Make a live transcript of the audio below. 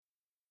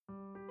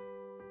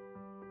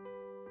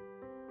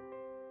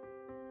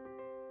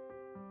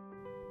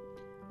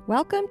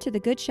Welcome to the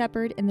Good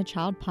Shepherd and the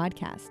Child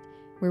podcast,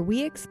 where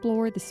we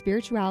explore the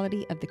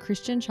spirituality of the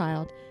Christian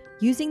child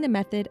using the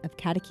method of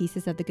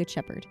catechesis of the Good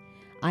Shepherd.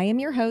 I am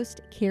your host,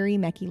 Carrie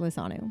Mecki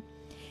Lozano.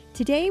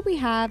 Today we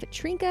have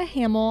Trinka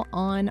Hamel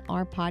on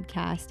our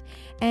podcast,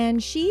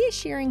 and she is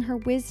sharing her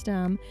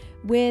wisdom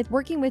with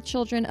working with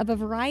children of a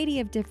variety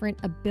of different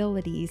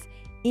abilities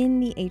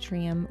in the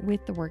atrium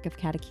with the work of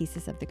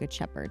catechesis of the Good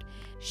Shepherd.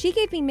 She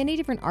gave me many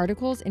different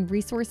articles and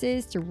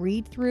resources to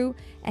read through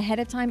ahead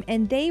of time,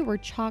 and they were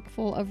chock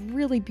full of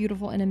really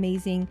beautiful and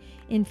amazing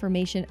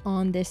information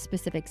on this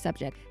specific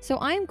subject. So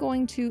I'm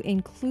going to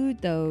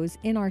include those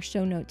in our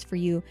show notes for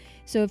you.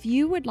 So if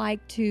you would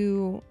like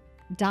to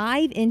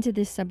dive into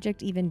this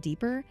subject even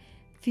deeper,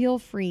 feel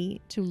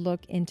free to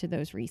look into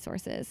those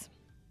resources.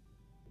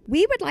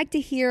 We would like to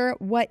hear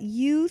what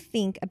you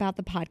think about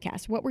the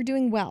podcast, what we're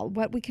doing well,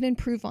 what we can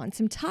improve on,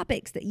 some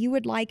topics that you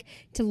would like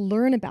to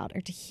learn about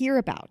or to hear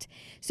about.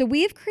 So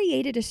we have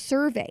created a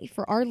survey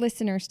for our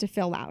listeners to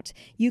fill out.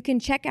 You can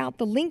check out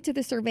the link to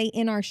the survey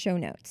in our show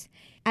notes.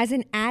 As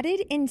an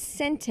added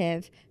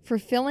incentive for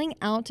filling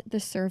out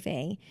the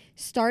survey,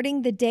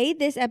 starting the day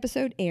this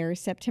episode airs,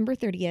 September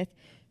 30th,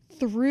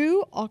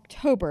 through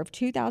October of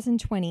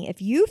 2020,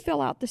 if you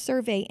fill out the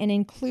survey and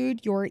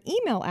include your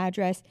email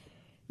address,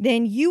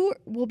 then you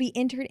will be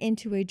entered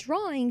into a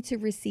drawing to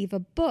receive a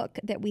book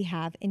that we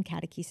have in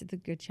Catechesis of the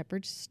Good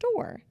Shepherd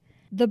store.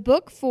 The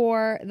book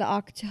for the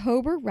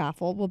October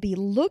raffle will be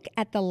Look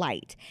at the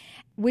Light,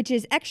 which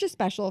is extra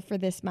special for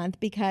this month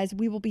because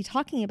we will be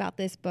talking about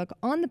this book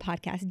on the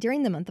podcast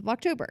during the month of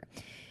October.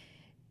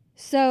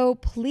 So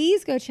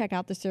please go check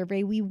out the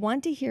survey. We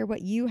want to hear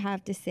what you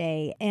have to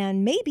say,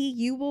 and maybe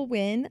you will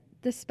win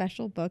the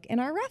special book in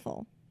our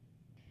raffle.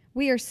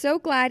 We are so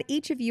glad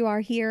each of you are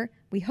here.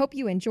 We hope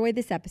you enjoy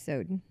this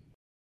episode.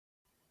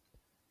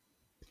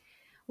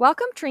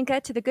 Welcome,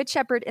 Trinka, to the Good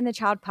Shepherd and the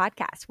Child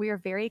podcast. We are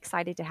very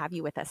excited to have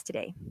you with us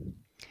today.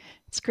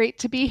 It's great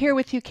to be here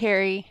with you,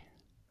 Carrie.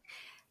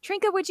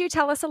 Trinka, would you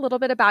tell us a little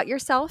bit about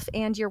yourself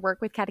and your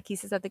work with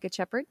Catechesis of the Good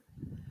Shepherd?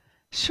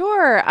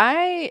 Sure.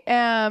 I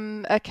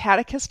am a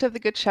catechist of the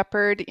Good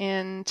Shepherd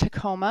in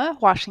Tacoma,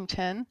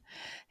 Washington,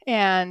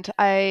 and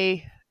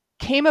I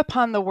came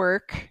upon the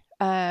work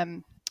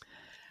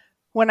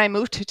when I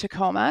moved to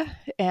Tacoma,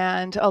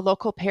 and a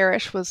local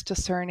parish was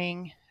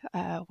discerning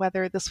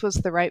whether this was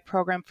the right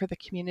program for the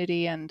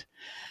community, and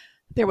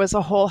there was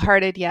a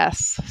wholehearted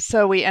yes.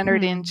 So we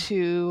entered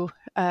into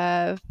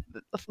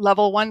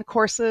level 1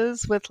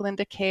 courses with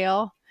Linda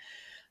Kale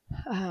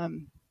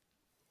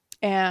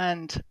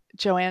and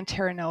Joanne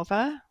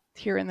Terranova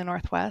here in the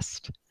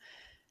Northwest.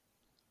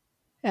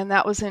 And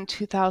that was in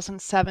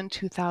 2007,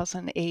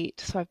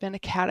 2008. So I've been a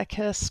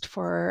catechist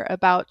for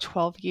about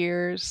 12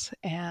 years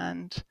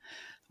and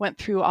went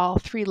through all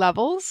 3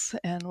 levels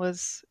and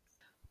was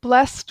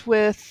blessed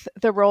with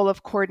the role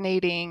of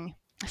coordinating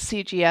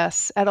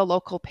CGS at a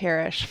local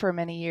parish for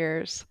many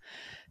years.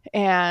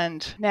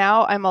 And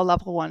now I'm a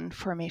level 1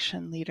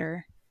 formation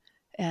leader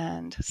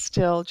and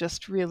still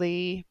just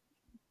really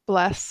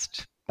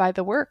blessed by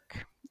the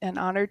work and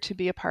honored to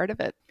be a part of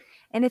it.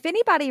 And if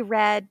anybody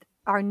read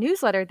our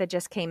newsletter that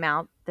just came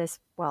out, it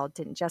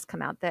didn't just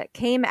come out, that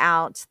came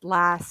out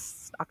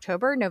last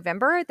October,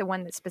 November, the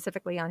one that's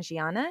specifically on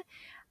Gianna,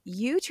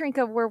 you,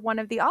 Trinka, were one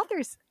of the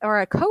authors or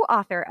a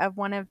co-author of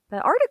one of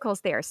the articles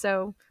there.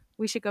 So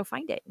we should go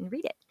find it and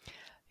read it.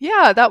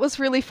 Yeah, that was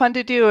really fun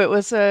to do. It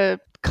was a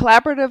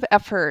collaborative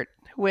effort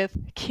with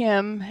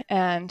Kim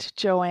and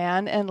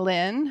Joanne and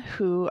Lynn,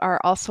 who are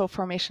also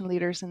formation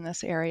leaders in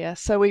this area.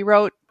 So we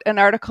wrote an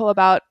article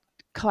about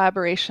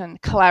collaboration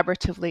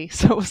collaboratively.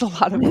 So it was a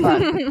lot of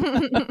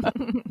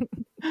fun.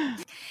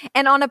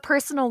 And on a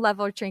personal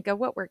level, Trinka,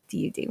 what work do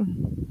you do?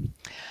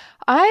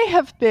 I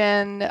have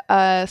been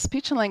a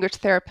speech and language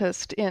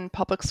therapist in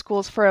public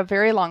schools for a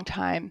very long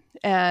time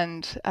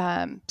and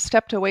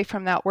stepped away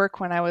from that work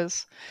when I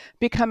was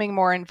becoming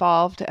more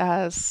involved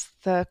as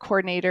the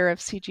coordinator of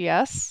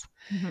CGS.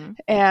 Mm-hmm.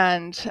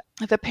 And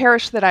the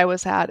parish that I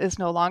was at is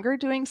no longer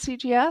doing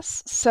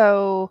CGS.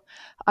 So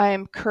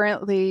I'm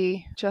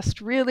currently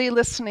just really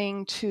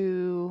listening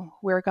to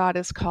where God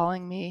is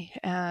calling me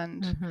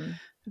and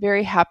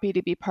very happy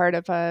to be part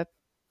of a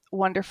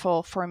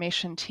wonderful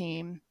formation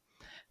team.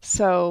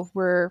 So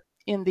we're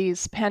in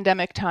these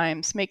pandemic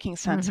times making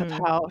sense of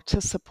how to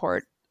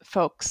support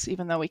folks,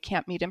 even though we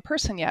can't meet in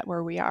person yet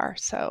where we are.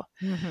 So,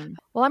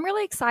 Well, I'm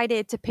really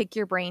excited to pick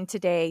your brain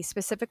today,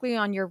 specifically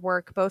on your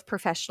work, both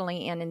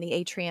professionally and in the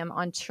atrium,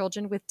 on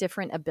children with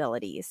different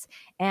abilities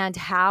and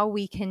how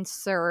we can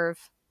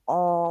serve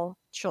all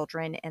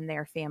children and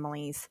their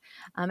families.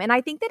 And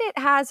I think that it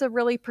has a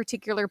really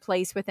particular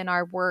place within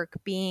our work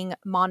being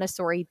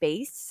Montessori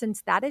based,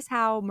 since that is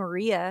how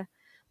Maria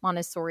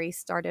Montessori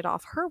started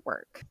off her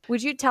work.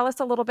 Would you tell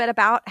us a little bit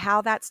about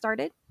how that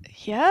started?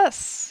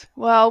 Yes.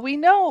 Well, we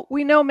know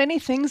many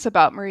things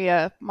about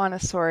Maria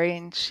Montessori,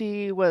 and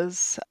she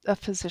was a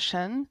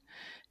physician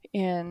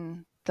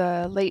in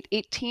the late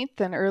 19th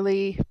and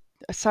early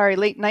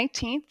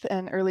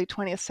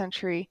 20th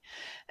century.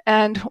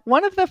 And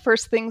one of the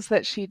first things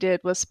that she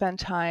did was spend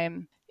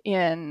time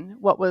in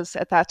what was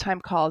at that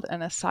time called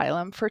an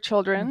asylum for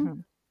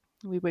children.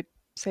 Mm-hmm. We would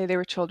say they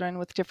were children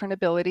with different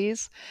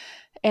abilities.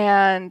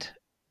 And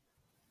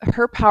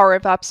her power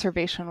of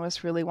observation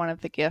was really one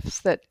of the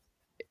gifts that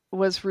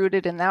was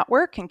rooted in that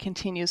work and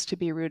continues to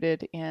be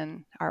rooted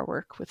in our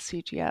work with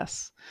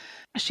CGS.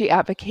 She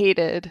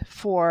advocated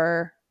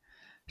for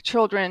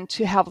children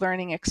to have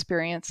learning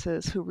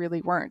experiences who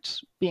really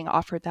weren't being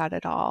offered that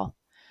at all.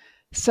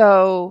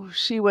 So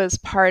she was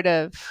part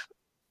of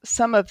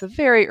some of the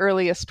very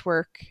earliest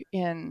work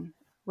in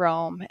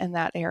Rome and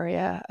that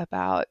area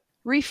about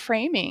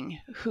reframing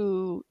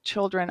who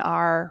children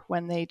are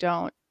when they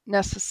don't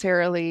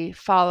necessarily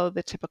follow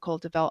the typical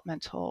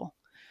developmental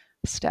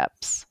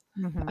steps.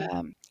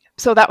 Mm-hmm.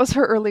 So that was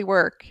her early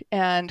work,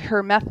 and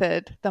her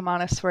method, the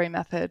Montessori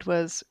method,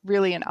 was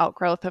really an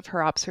outgrowth of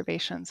her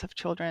observations of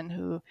children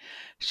who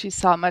she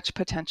saw much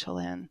potential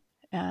in.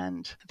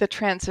 And the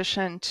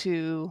transition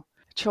to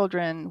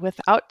children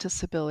without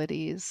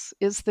disabilities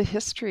is the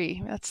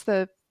history. That's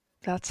the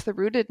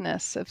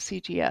rootedness of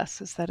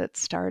CGS, is that it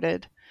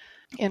started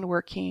in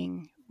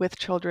working with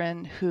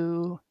children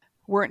who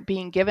weren't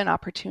being given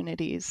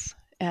opportunities,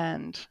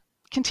 and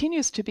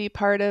continues to be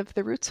part of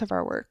the roots of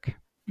our work.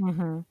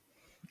 Mm-hmm.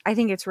 I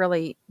think it's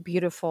really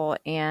beautiful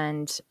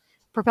and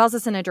propels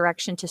us in a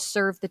direction to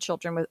serve the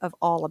children of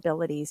all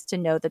abilities, to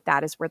know that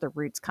that is where the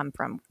roots come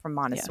from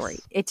Montessori.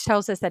 Yes. It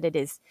tells us that it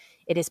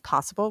is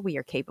possible. We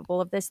are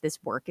capable of this. This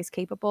work is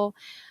capable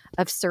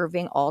of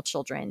serving all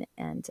children.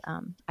 And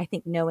I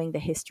think knowing the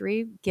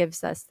history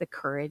gives us the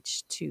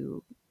courage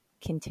to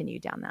continue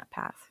down that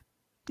path.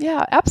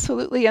 Yeah,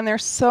 absolutely. And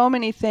there's so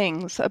many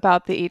things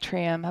about the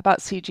atrium,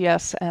 about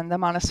CGS and the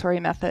Montessori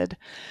method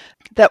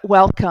that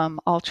welcome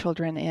all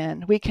children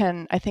in. We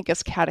can, I think,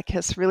 as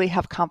catechists, really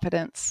have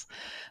confidence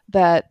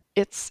that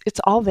it's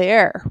all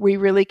there. We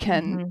really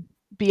can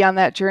be on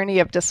that journey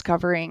of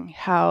discovering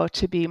how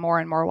to be more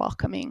and more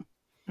welcoming.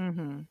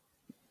 Mm-hmm.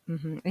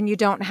 Mm-hmm. And you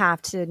don't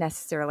have to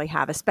necessarily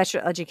have a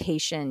special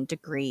education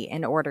degree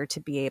in order to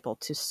be able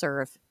to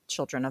serve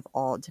children of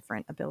all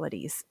different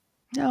abilities.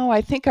 No,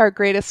 I think our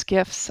greatest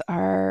gifts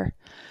are,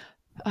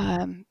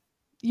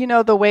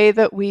 the way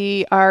that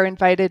we are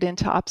invited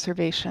into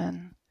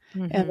observation,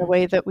 and the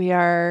way that we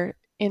are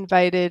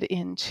invited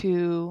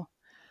into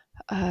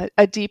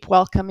a deep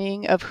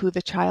welcoming of who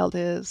the child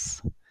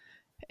is.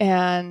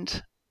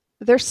 And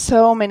there's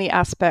so many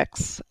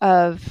aspects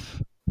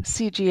of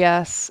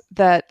CGS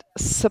that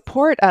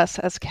support us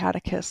as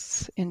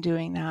catechists in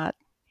doing that,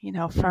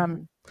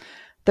 from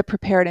the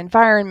prepared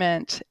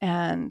environment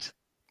and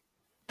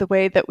the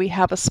way that we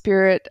have a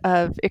spirit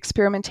of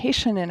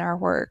experimentation in our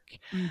work,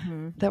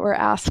 that we're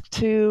asked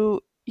to,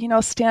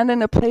 stand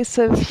in a place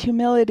of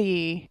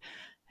humility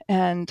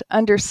and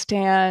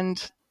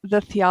understand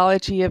the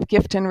theology of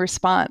gift and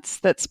response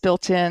that's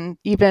built in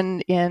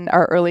even in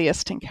our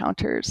earliest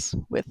encounters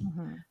with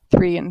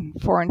 3 and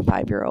 4 and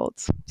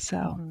 5-year-olds.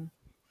 So.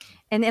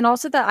 And then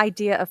also the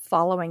idea of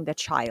following the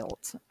child,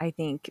 I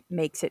think,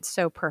 makes it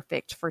so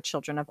perfect for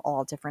children of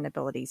all different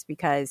abilities,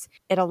 because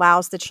it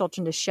allows the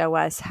children to show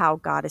us how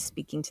God is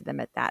speaking to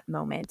them at that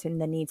moment and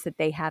the needs that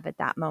they have at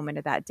that moment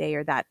of that day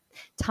or that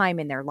time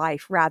in their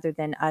life, rather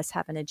than us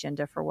have an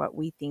agenda for what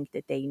we think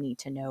that they need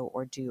to know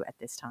or do at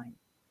this time.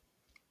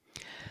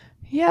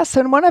 Yes,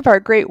 and one of our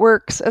great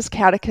works as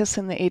catechists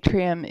in the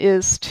atrium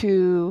is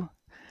to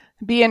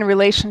be in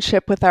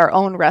relationship with our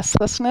own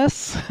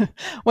restlessness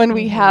when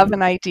we have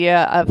an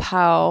idea of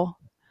how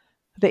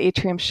the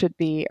atrium should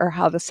be or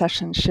how the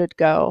session should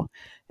go.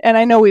 And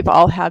I know we've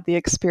all had the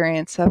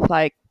experience of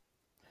like,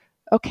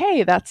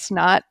 okay, that's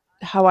not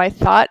how I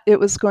thought it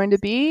was going to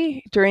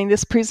be during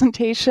this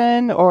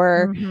presentation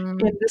or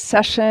in this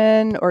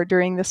session or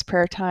during this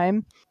prayer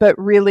time, but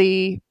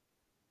really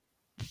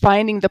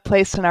finding the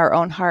place in our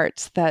own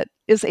hearts that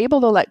is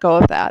able to let go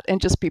of that and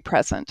just be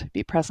present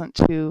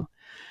to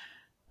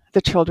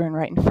the children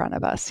right in front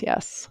of us.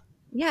 Yes.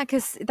 Yeah,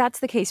 because that's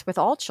the case with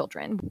all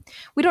children.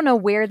 We don't know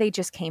where they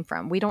just came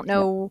from. We don't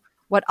know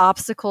what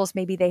obstacles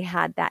maybe they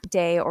had that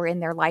day or in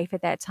their life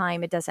at that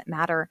time. It doesn't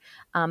matter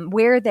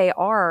where they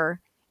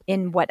are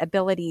in what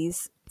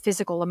abilities,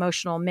 physical,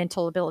 emotional,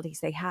 mental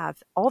abilities they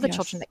have. All the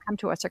children that come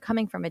to us are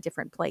coming from a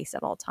different place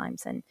at all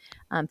times. And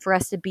for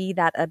us to be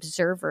that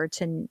observer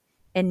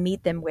and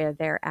meet them where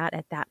they're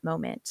at that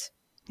moment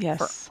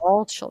for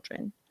all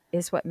children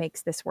is what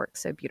makes this work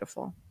so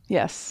beautiful.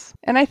 Yes.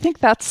 And I think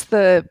that's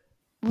the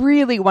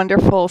really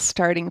wonderful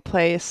starting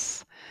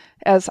place,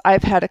 as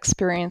I've had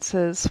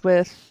experiences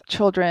with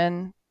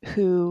children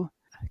who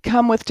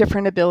come with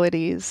different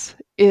abilities,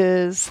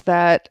 is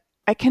that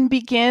I can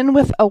begin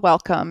with a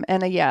welcome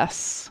and a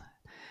yes.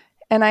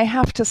 And I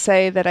have to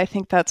say that I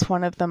think that's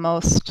one of the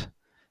most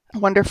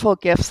wonderful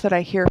gifts that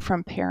I hear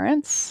from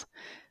parents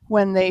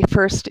when they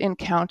first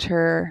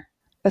encounter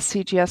a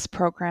CGS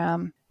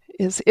program,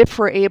 is if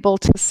we're able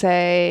to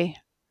say,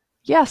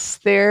 yes,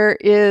 there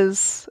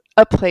is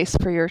a place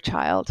for your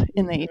child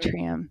in the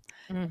atrium.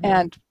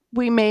 And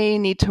we may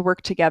need to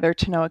work together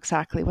to know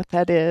exactly what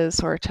that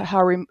is, or to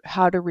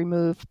how to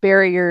remove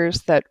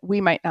barriers that we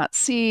might not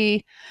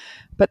see,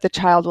 but the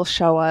child will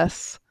show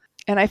us.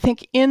 And I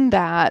think in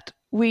that,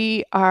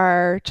 we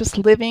are just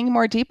living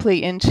more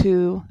deeply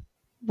into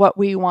what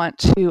we want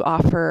to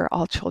offer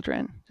all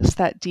children. Just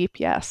that deep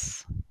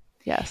yes.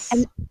 Yes.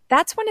 And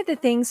that's one of the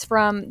things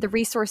from the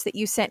resource that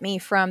you sent me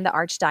from the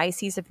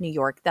Archdiocese of New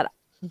York that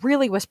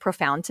really was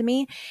profound to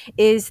me,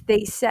 is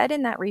they said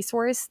in that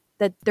resource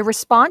that the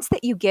response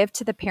that you give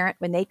to the parent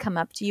when they come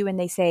up to you and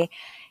they say,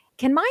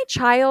 can my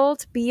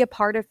child be a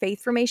part of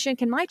faith formation?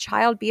 Can my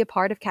child be a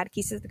part of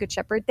Catechesis of the Good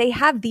Shepherd? They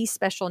have these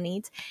special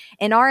needs.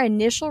 And our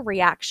initial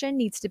reaction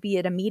needs to be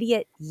an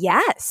immediate,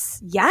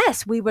 yes,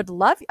 we would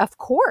love, of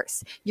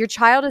course. Your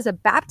child is a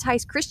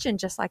baptized Christian,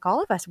 just like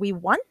all of us. We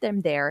want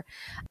them there.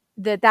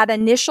 That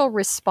initial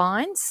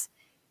response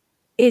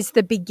is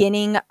the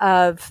beginning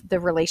of the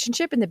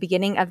relationship and the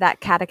beginning of that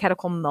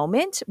catechetical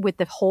moment with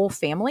the whole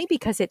family,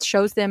 because it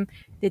shows them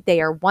that they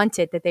are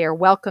wanted, that they are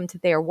welcomed,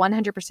 that they are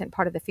 100%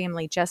 part of the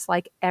family, just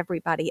like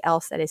everybody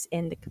else that is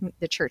in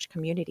the church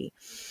community.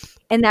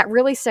 And that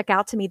really stuck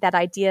out to me, that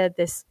idea,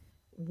 this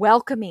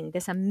welcoming,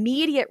 this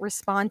immediate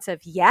response of,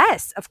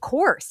 yes, of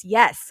course,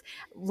 yes,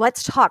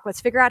 let's talk,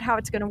 let's figure out how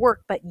it's going to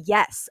work, but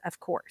yes,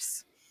 of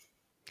course.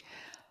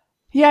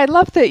 Yeah, I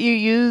love that you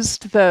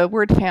used the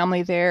word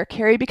family there,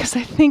 Carrie, because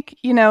I think,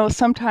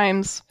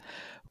 sometimes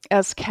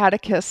as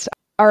catechists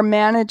are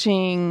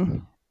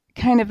managing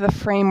kind of the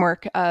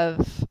framework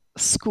of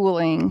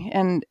schooling,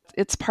 and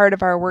it's part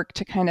of our work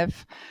to kind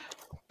of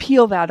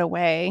peel that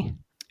away.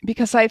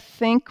 Because I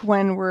think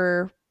when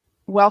we're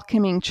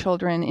welcoming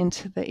children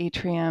into the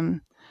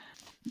atrium,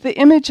 the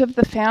image of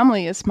the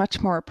family is much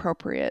more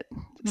appropriate.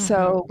 Mm-hmm.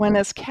 So when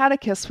as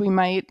catechists we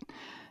might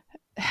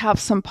have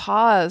some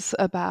pause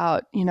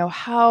about,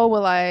 how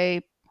will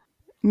I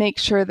make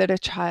sure that a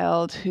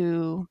child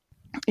who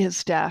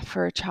is deaf,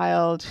 or a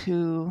child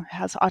who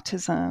has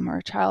autism, or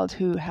a child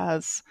who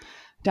has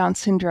Down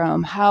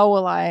syndrome, how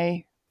will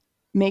I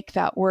make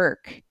that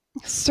work?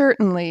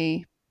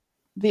 Certainly,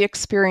 the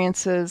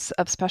experiences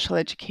of special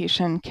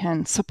education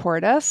can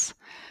support us.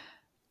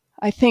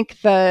 I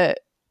think the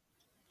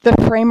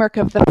framework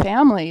of the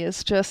family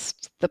is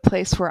just the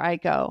place where I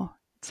go.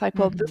 It's like,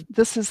 well,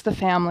 this is the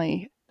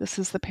family. This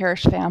is the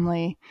parish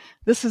family.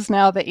 This is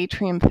now the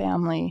atrium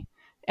family.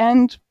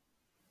 And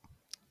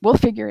we'll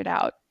figure it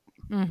out.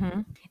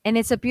 Mm-hmm. And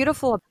it's a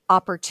beautiful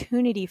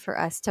opportunity for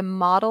us to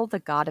model the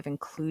God of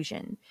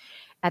inclusion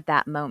at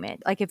that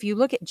moment. Like if you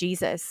look at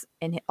Jesus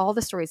and all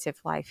the stories of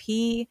life,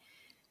 he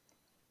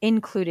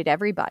included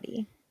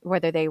everybody,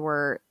 whether they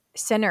were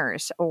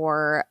sinners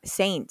or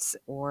saints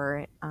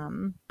or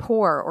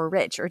poor or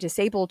rich or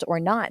disabled or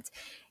not.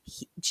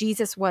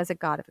 Jesus was a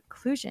God of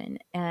inclusion.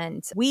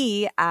 And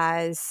we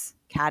as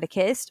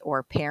catechists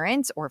or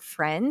parents or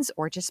friends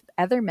or just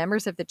other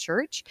members of the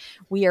church,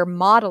 we are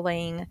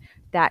modeling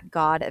that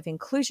God of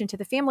inclusion to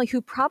the family, who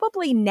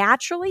probably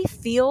naturally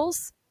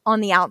feels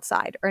on the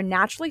outside or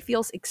naturally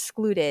feels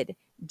excluded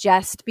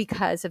just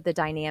because of the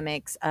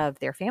dynamics of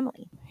their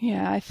family.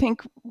 Yeah, I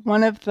think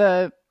one of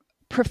the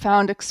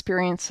profound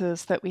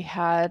experiences that we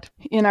had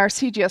in our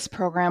CGS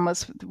program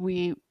was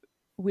we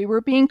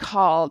were being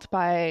called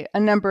by a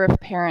number of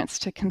parents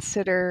to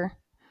consider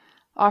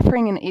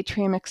offering an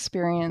atrium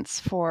experience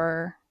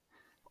for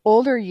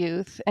older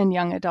youth and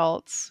young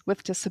adults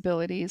with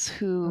disabilities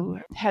who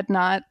had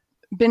not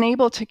been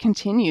able to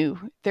continue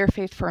their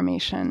faith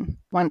formation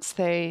once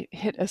they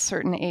hit a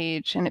certain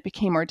age, and it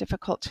became more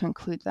difficult to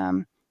include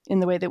them in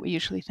the way that we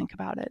usually think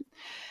about it.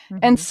 Mm-hmm.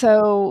 And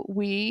so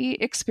we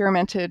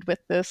experimented with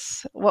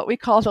this, what we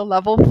called a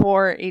level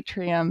 4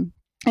 atrium,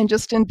 and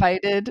just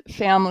invited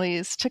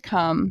families to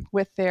come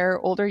with their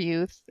older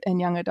youth and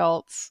young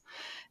adults.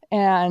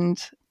 And,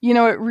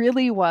 it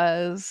really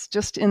was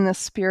just in the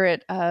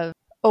spirit of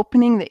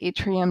opening the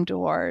atrium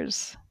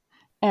doors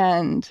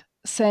and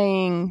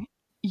saying,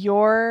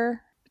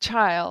 your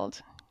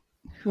child,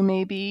 who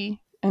may be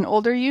an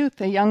older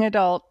youth, a young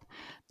adult,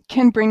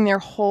 can bring their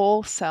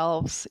whole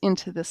selves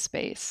into this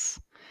space.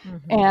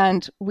 Mm-hmm.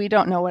 And we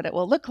don't know what it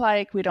will look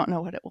like. We don't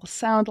know what it will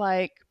sound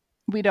like.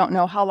 We don't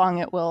know how long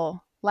it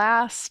will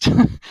last.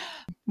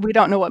 We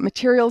don't know what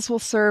materials will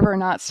serve or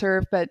not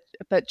serve, but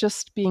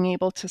just being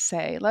able to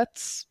say,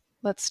 let's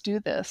do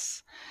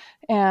this.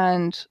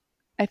 And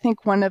I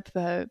think one of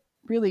the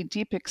really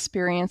deep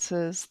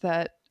experiences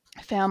that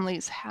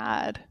families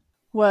had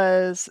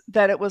was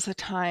that it was a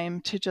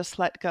time to just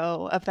let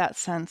go of that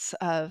sense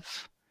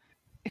of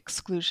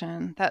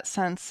exclusion, that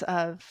sense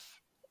of,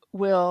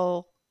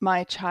 will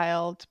my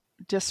child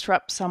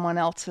disrupt someone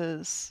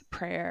else's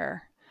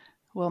prayer?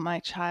 Will my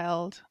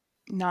child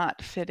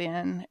not fit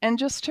in? And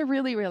just to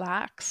really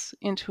relax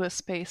into a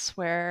space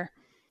where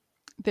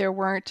there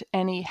weren't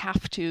any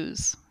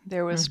have-tos.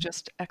 There was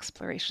just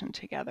exploration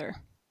together.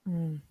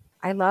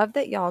 I love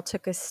that y'all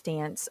took a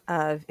stance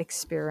of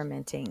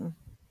experimenting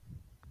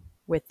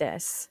with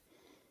this.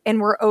 And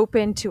we're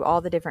open to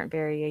all the different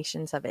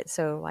variations of it.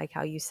 So like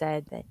how you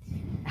said that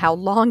how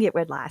long it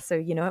would last. So,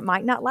 it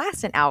might not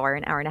last an hour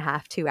and a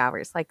half, 2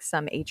 hours, like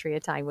some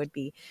atria time would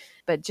be,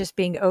 but just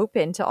being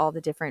open to all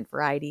the different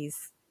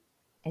varieties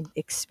and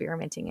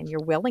experimenting and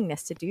your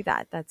willingness to do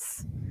that.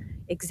 That's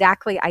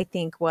exactly, I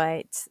think,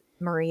 what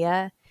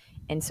Maria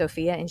and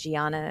Sophia and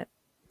Gianna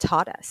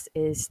taught us,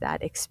 is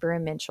that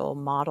experimental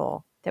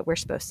model that we're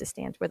supposed to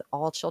stand with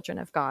all children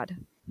of God.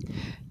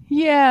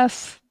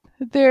 Yes,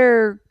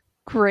 they're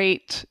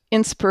great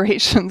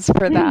inspirations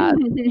for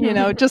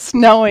that. Just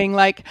knowing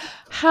like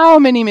how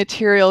many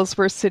materials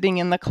were sitting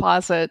in the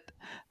closet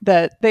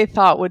that they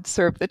thought would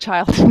serve the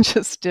child and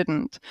just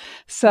didn't.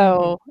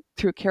 So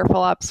through careful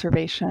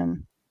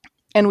observation.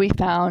 And we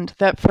found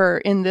that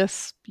in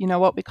this,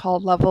 what we call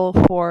level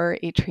 4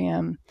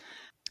 atrium,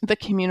 the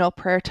communal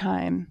prayer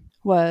time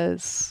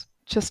was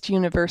just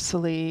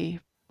universally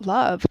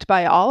loved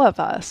by all of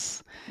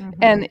us.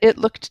 And it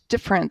looked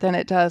different than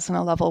it does in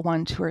a level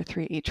 1, 2, or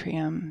 3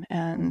 atrium.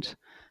 And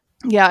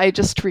yeah, I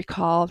just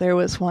recall there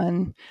was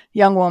one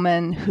young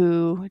woman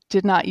who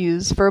did not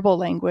use verbal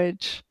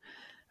language,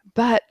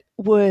 but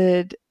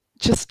would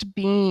just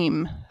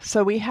beam.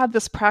 So we had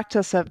this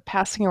practice of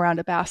passing around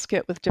a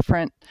basket with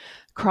different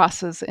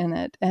crosses in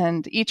it,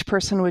 and each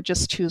person would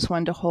just choose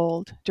one to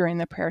hold during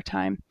the prayer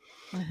time.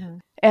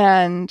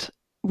 And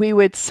we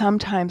would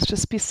sometimes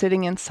just be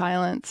sitting in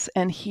silence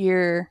and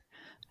hear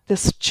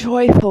this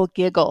joyful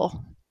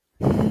giggle.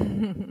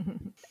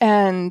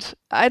 And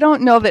I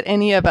don't know that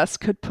any of us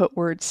could put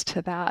words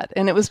to that.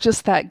 And it was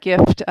just that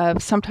gift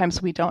of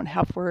sometimes we don't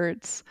have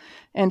words.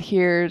 And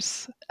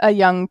here's a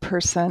young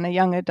person, a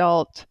young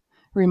adult,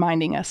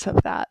 reminding us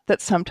of that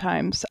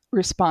sometimes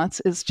response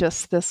is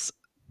just this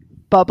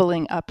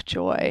bubbling up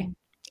joy.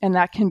 And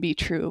that can be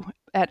true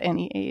at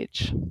any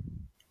age.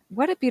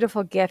 What a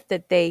beautiful gift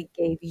that they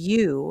gave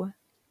you,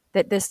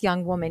 that this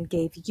young woman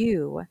gave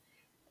you,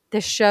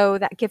 to show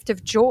that gift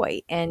of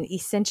joy and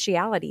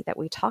essentiality that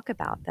we talk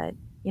about, that,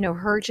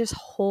 her just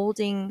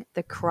holding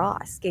the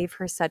cross gave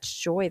her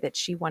such joy that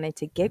she wanted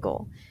to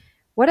giggle.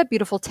 What a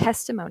beautiful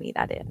testimony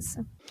that is.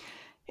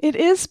 It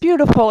is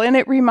beautiful. And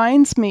it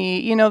reminds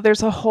me,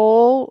 there's a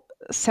whole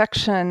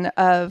section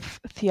of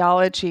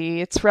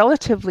theology. It's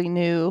relatively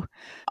new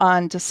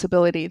on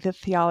disability, the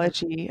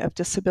theology of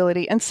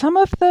disability. And some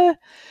of the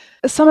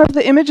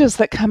images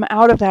that come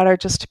out of that are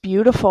just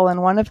beautiful.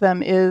 And one of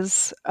them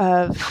is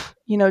of,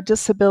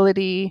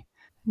 disability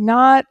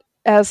not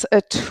as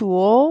a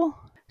tool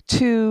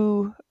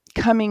to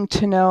coming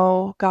to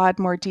know God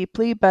more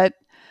deeply, but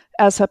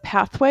as a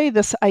pathway,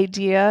 this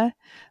idea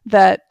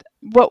that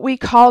what we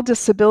call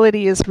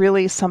disability is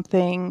really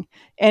something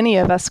any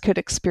of us could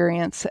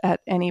experience at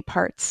any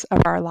parts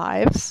of our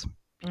lives.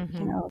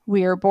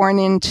 We are born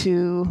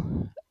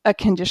into a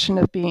condition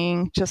of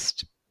being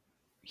just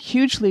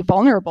hugely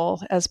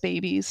vulnerable as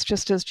babies,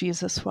 just as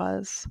Jesus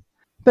was.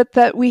 But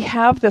that we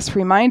have this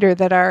reminder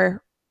that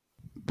our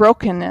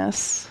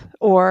brokenness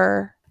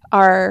or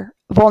our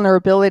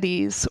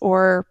vulnerabilities,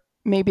 or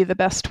maybe the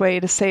best way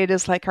to say it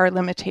is like our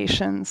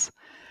limitations,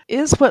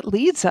 is what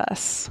leads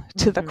us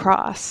to the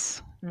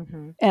cross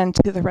and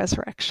to the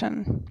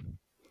resurrection.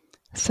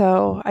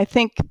 So I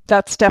think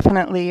that's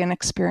definitely an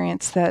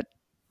experience that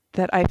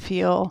I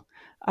feel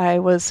I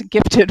was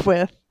gifted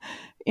with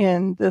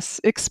in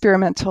this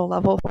experimental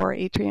level 4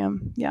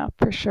 atrium. Yeah,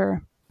 for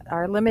sure.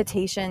 Our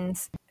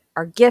limitations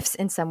are gifts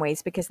in some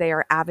ways because they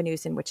are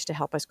avenues in which to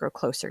help us grow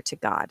closer to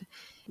God.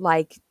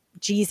 Like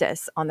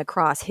Jesus on the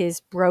cross, his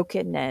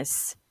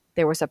brokenness,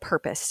 there was a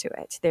purpose to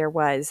it. There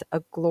was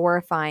a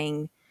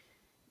glorifying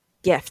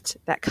gift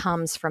that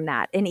comes from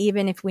that. And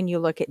even if when you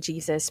look at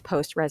Jesus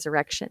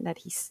post-resurrection, that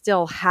he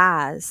still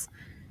has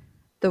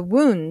the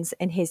wounds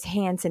in his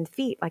hands and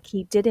feet, like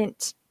he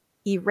didn't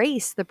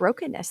erase the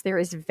brokenness. There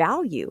is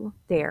value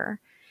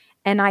there.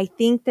 And I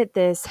think that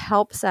this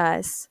helps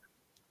us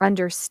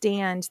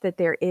understand that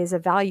there is a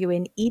value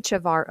in each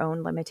of our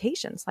own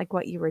limitations, like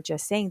what you were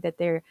just saying, that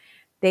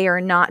they are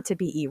not to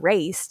be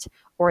erased,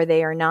 or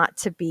they are not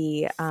to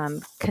be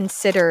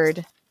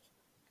considered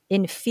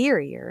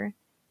inferior,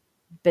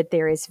 but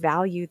there is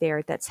value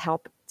there that's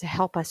to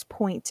help us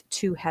point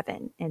to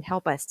heaven and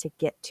help us to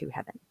get to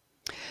heaven.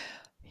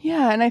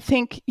 Yeah, and I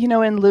think,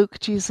 in Luke,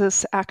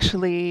 Jesus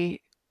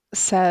actually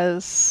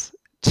says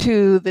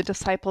to the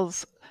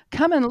disciples,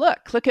 come and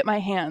look at my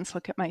hands,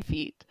 look at my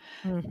feet,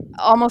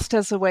 almost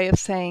as a way of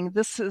saying,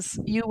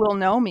 you will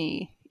know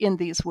me in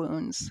these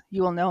wounds.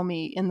 You will know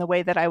me in the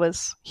way that I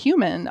was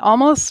human,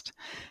 almost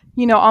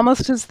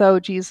as though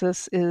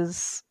Jesus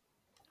is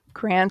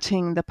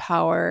granting the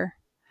power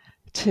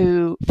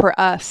for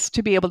us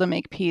to be able to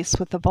make peace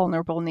with the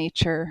vulnerable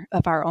nature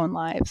of our own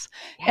lives.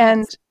 Yes.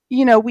 And,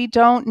 we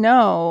don't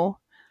know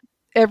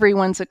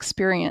everyone's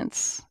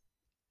experience,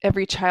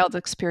 every child's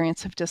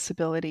experience of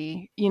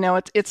disability.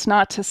 It's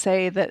not to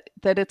say that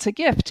it's a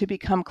gift to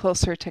become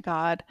closer to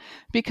God,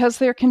 because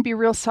there can be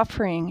real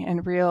suffering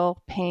and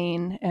real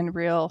pain and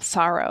real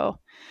sorrow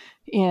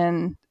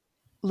in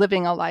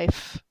living a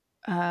life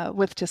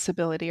with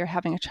disability or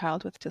having a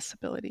child with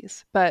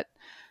disabilities. But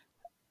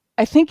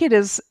I think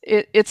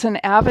it's an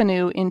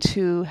avenue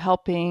into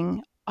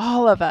helping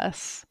all of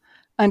us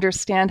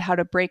understand how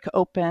to break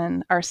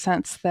open our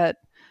sense that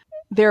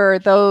there are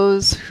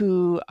those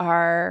who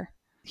are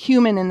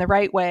human in the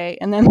right way,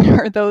 and then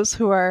there are those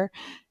who are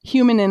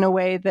human in a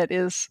way that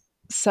is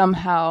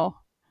somehow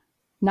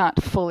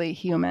not fully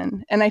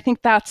human. And I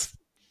think that's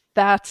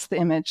the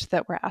image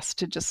that we're asked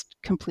to just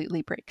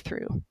completely break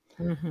through.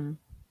 Mm-hmm.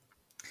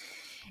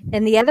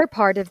 And the other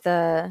part of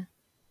the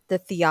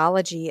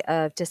theology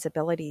of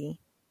disability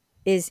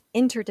is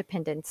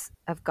interdependence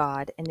of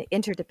God and the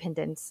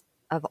interdependence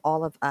of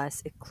all of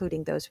us,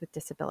 including those with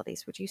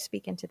disabilities. Would you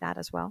speak into that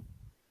as well?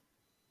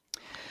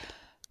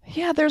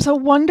 Yeah, there's a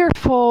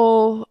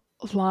wonderful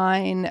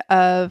line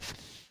of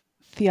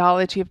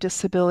theology of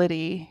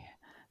disability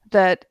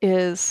that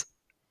is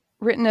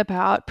written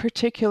about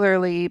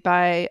particularly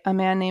by a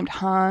man named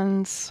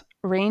Hans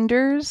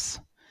Reinders.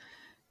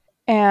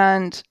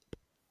 And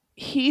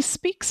he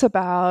speaks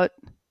about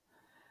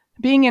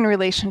being in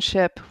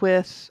relationship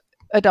with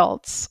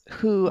adults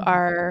who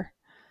are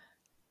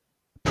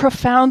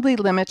profoundly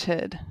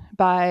limited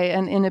by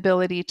an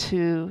inability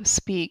to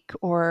speak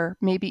or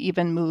maybe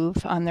even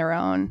move on their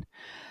own.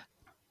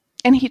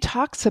 And he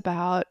talks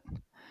about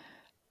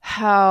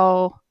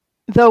how,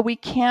 though we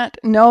can't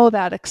know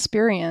that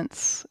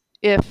experience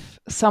if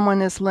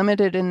someone is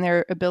limited in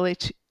their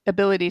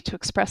ability to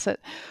express it,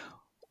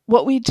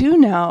 what we do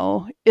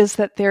know is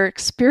that they're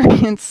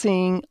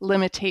experiencing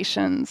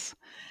limitations.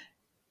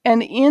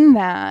 And in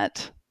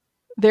that,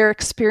 they're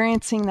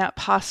experiencing that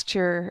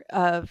posture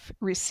of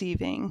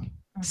receiving.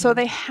 Mm-hmm. So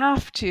they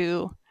have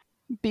to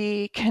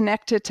be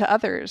connected to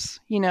others,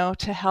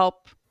 to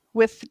help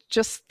with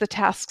just the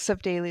tasks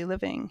of daily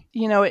living.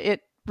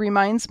 It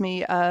reminds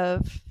me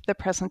of the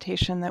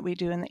presentation that we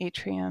do in the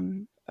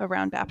atrium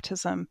around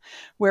baptism,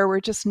 where we're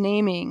just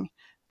naming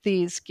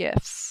these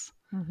gifts,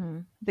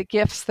 the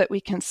gifts that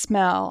we can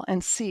smell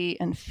and see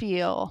and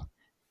feel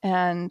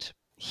and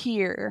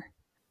hear.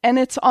 And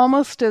it's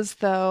almost as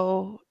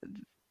though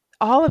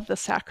all of the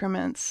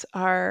sacraments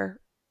are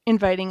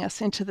inviting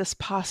us into this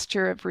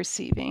posture of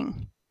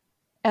receiving,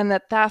 and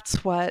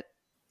that's what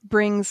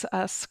brings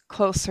us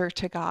closer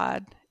to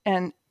God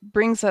and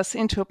brings us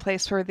into a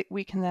place where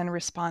we can then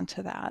respond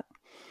to that.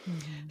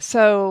 Mm-hmm.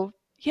 So,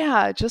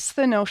 yeah, just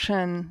the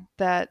notion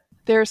that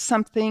there's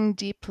something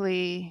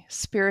deeply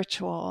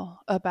spiritual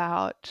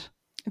about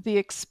the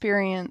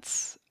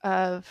experience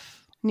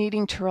of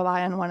needing to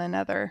rely on one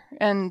another.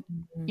 And,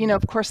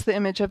 of course, the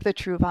image of the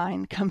true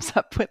vine comes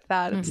up with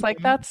that. It's like,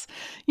 that's,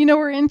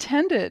 we're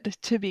intended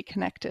to be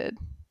connected.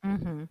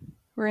 Mm-hmm.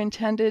 We're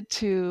intended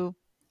to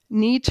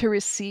need to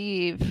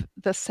receive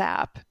the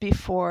sap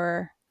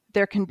before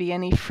there can be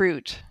any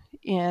fruit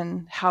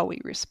in how we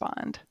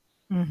respond.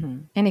 Mm-hmm.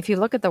 And if you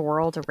look at the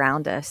world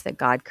around us that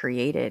God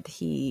created,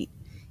 he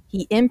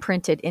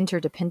imprinted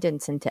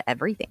interdependence into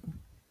everything.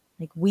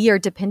 Like, we are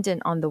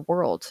dependent on the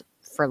world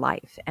for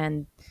life,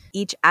 and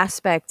each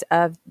aspect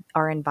of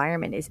our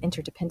environment is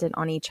interdependent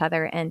on each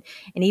other. And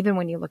even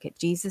when you look at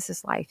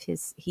Jesus's life,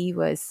 he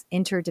was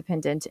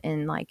interdependent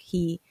in,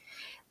 he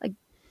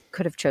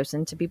could have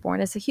chosen to be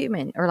born as a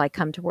human, or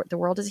come to the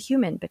world as a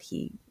human, but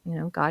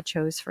God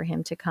chose for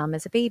him to come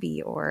as a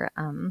baby, or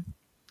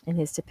in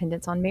his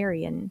dependence on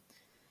Mary, and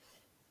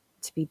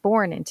to be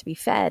born and to be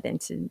fed and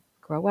to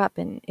grow up.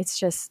 And it's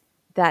just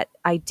that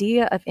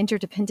idea of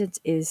interdependence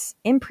is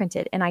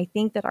imprinted. And I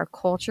think that our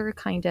culture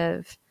kind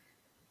of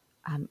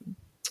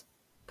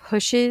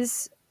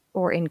pushes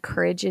or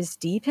encourages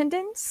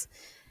dependence,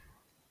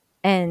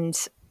 and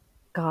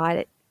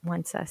God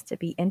wants us to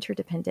be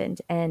interdependent.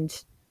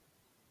 And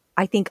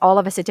I think all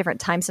of us at different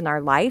times in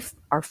our life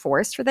are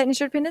forced for that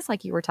interdependence,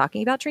 like you were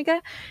talking about,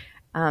 Trinka.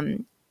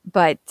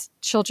 But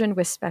children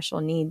with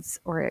special needs,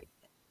 or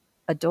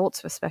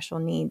adults with special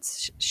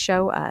needs,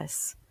 show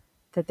us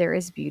that there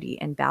is beauty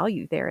and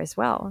value there as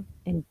well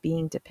in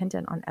being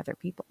dependent on other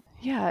people.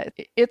 Yeah,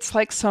 it's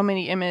like so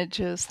many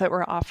images that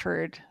were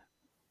offered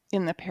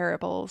in the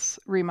parables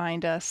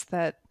remind us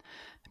that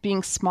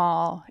being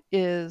small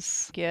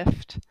is a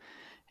gift,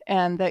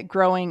 and that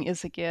growing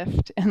is a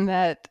gift, and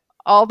that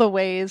all the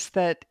ways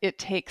that it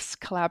takes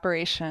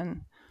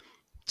collaboration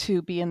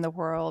to be in the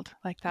world,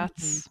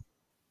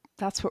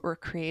 that's what we're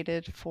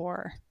created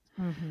for.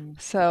 Mm-hmm.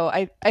 So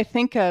I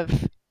think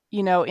of,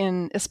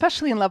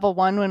 especially in level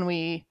 1, when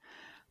we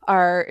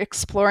are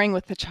exploring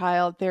with the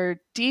child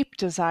their deep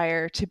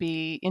desire to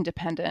be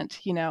independent,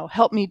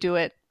 help me do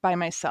it by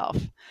myself.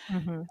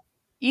 Mm-hmm.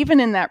 Even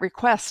in that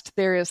request,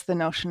 there is the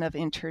notion of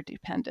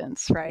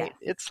interdependence, right?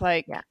 Yeah. It's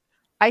like,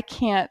 I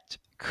can't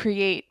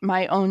create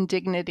my own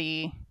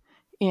dignity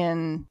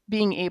in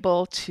being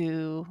able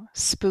to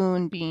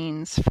spoon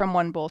beans from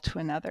one bowl to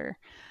another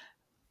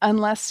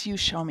unless you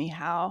show me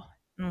how.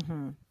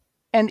 Mm-hmm.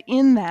 And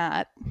in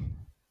that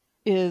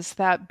is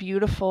that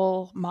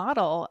beautiful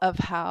model of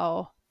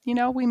how,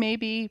 we may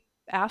be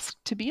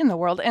asked to be in the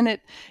world. And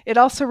it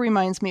also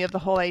reminds me of the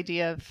whole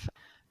idea of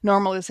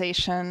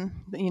normalization,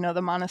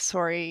 the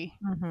Montessori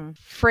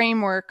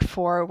framework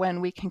for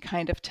when we can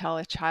kind of tell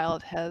a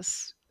child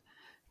has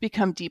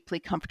become deeply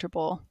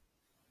comfortable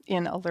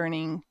in a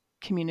learning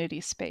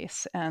community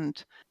space.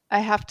 And I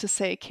have to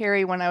say,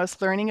 Carrie, when I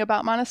was learning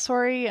about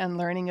Montessori and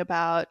learning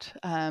about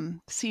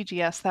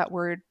CGS, that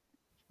word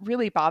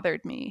really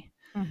bothered me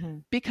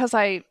because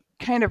I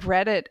kind of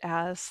read it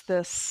as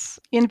this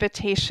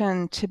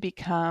invitation to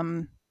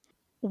become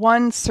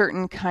one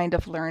certain kind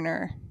of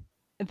learner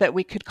that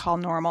we could call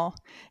normal.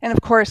 And of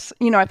course,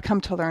 I've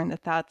come to learn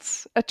that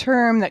that's a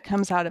term that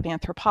comes out of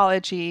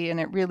anthropology, and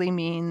it really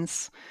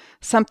means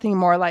something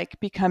more like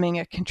becoming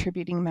a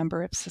contributing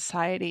member of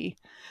society.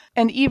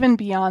 And even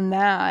beyond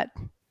that,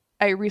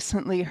 I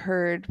recently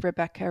heard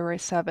Rebecca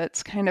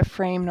Roysevitz kind of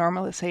frame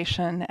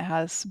normalization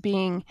as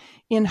being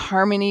in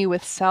harmony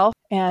with self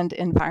and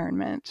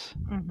environment.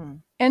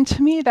 And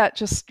to me, that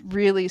just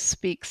really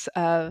speaks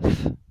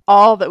of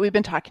all that we've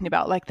been talking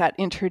about, like that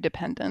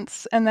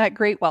interdependence and that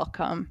great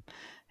welcome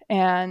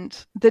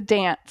and the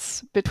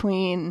dance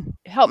between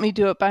help me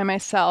do it by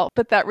myself,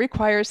 but that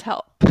requires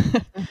help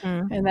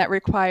and that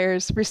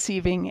requires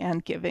receiving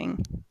and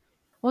giving.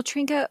 Well,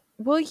 Trinka,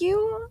 will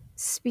you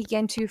speak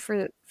into,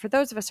 for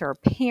those of us who are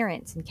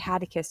parents and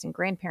catechists and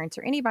grandparents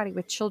or anybody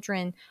with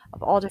children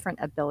of all different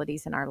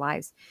abilities in our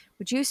lives,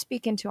 would you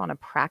speak into, on a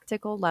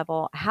practical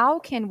level, how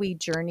can we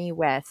journey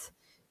with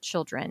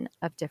children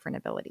of different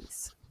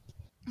abilities?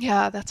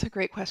 Yeah, that's a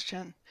great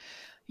question.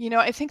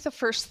 I think the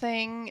first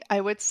thing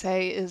I would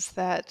say is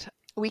that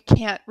we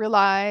can't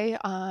rely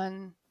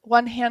on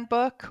one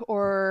handbook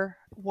or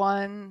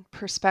one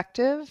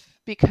perspective,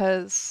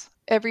 because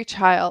every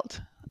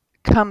child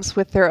comes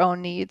with their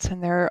own needs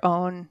and their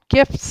own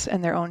gifts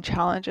and their own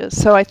challenges.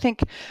 So I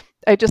think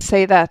I just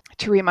say that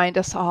to remind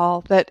us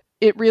all that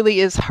it really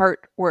is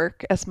heart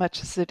work as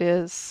much as it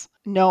is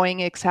knowing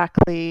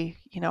exactly,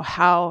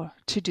 how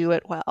to do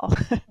it well.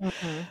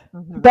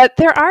 But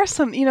there are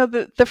some,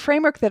 the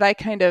framework that I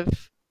kind of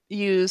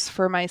use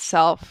for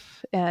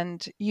myself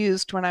and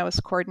used when I was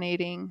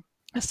coordinating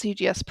a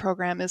CGS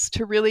program is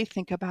to really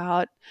think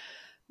about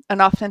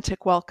an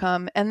authentic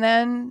welcome, and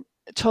then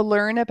to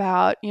learn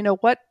about,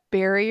 what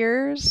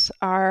barriers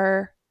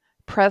are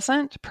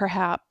present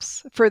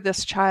perhaps for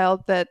this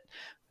child that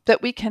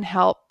we can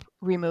help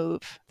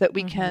remove, that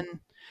we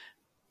can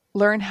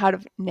learn how to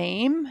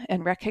name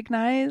and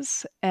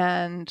recognize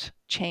and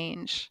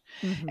change.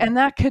 And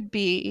that could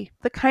be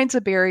the kinds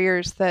of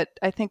barriers that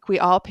I think we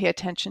all pay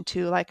attention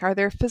to, like, are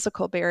there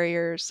physical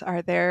barriers?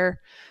 Are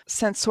there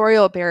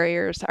sensorial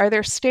barriers? Are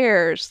there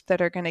stairs that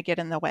are going to get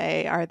in the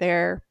way? Are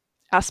there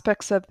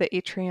aspects of the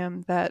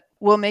atrium that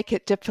will make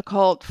it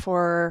difficult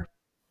for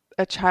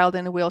a child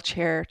in a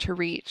wheelchair to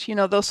reach?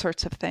 Those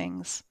sorts of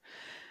things.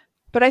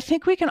 But I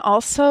think we can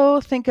also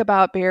think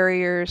about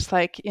barriers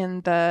like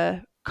in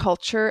the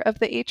culture of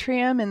the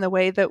atrium, in the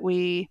way that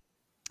we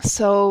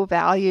so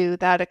value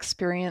that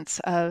experience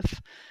of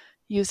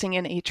using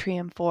an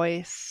atrium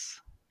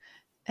voice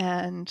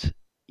and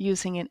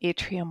using an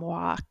atrium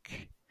walk,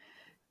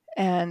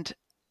 and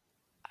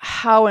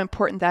how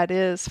important that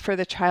is for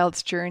the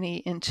child's journey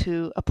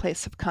into a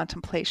place of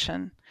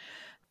contemplation.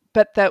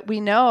 But that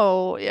we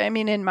know,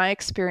 in my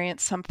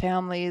experience, some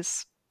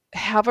families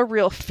have a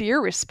real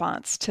fear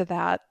response to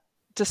that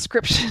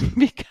description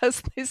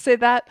because they say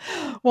that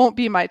won't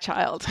be my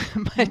child.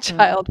 My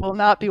child will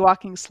not be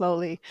walking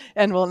slowly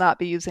and will not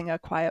be using a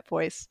quiet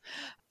voice.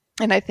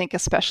 And I think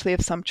especially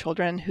if some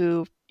children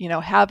who,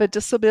 have a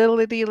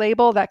disability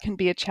label, that can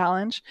be a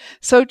challenge.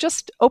 So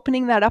just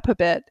opening that up a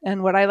bit.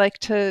 And what I like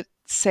to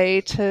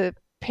say to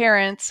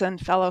parents and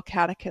fellow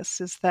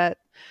catechists is that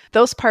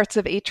those parts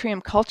of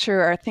atrium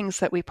culture are things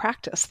that we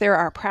practice. They're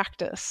our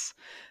practice,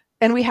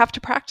 and we have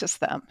to practice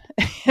them.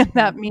 And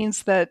that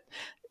means that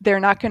they're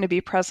not going to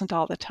be present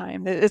all the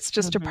time. It's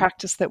just a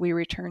practice that we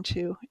return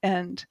to.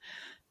 And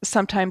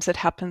sometimes it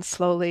happens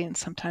slowly and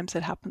sometimes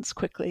it happens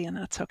quickly, and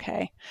that's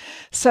okay.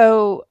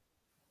 So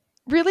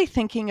really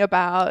thinking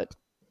about,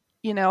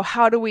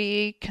 how do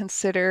we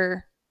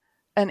consider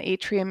an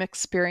atrium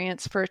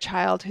experience for a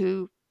child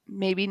who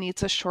maybe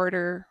needs a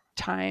shorter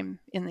time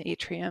in the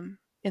atrium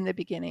in the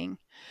beginning,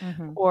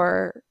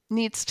 or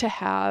needs to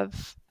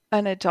have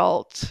an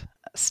adult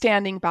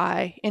standing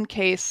by in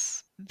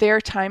case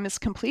their time is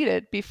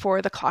completed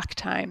before the clock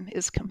time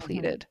is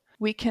completed.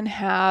 We can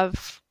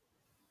have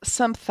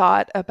some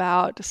thought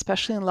about,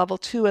 especially in level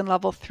 2 and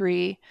level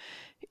 3,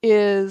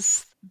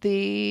 is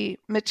the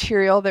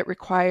material that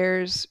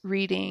requires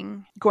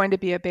reading going to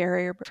be a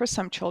barrier for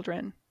some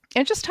children?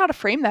 And just how to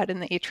frame that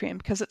in the atrium,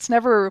 because it's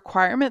never a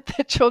requirement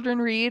that children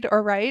read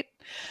or write,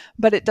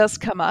 but it does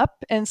come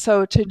up. And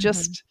so to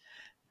just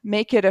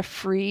make it a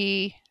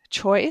free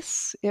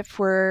choice, if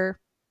we're,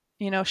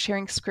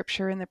 sharing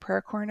scripture in the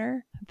prayer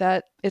corner,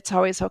 that it's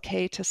always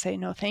okay to say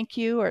no thank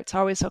you, or it's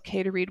always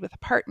okay to read with a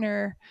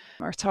partner,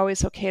 or it's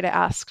always okay to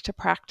ask to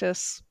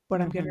practice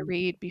what I'm going to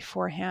read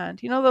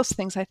beforehand. Those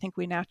things I think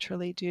we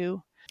naturally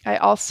do. I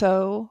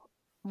also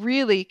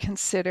really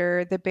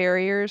consider the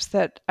barriers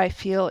that I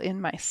feel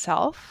in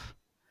myself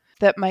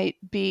that might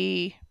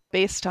be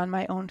based on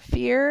my own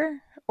fear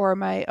or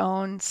my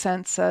own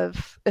sense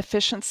of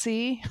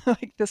efficiency.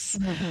 Like this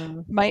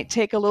might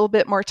take a little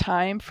bit more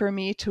time for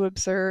me to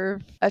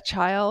observe a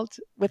child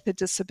with a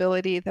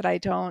disability that I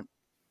don't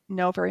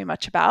know very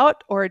much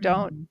about or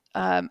don't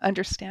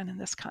understand in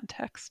this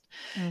context.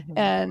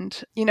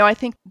 And, I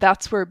think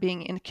that's where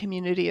being in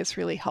community is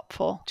really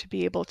helpful, to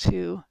be able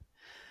to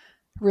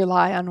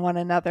rely on one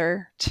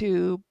another,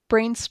 to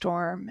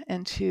brainstorm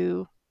and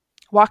to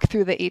walk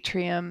through the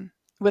atrium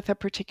with a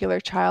particular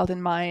child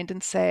in mind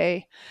and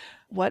say,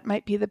 what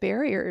might be the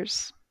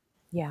barriers?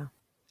 Yeah.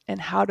 And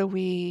how do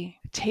we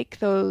take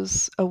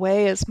those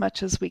away as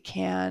much as we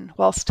can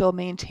while still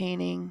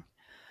maintaining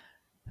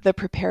the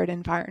prepared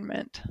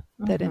environment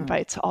that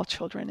invites all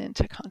children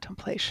into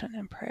contemplation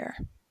and prayer?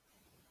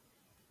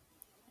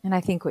 And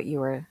I think what you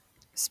were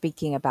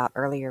speaking about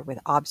earlier with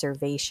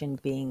observation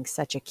being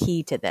such a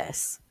key to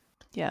this.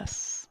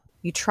 Yes.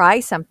 You try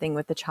something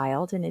with the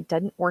child and it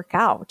doesn't work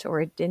out,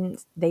 or they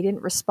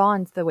didn't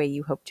respond the way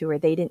you hoped to, or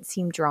they didn't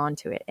seem drawn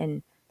to it.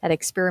 And that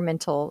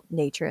experimental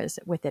nature is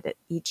with it at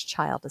each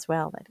child as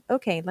well. That,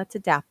 okay, let's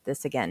adapt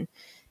this again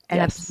and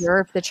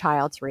observe the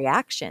child's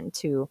reaction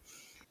to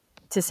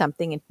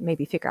something, and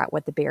maybe figure out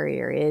what the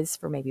barrier is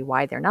for maybe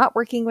why they're not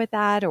working with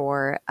that,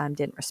 or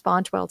didn't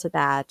respond well to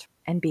that,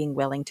 and being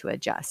willing to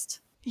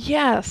adjust.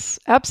 Yes,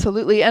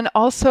 absolutely. And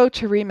also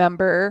to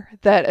remember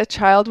that a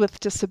child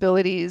with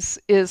disabilities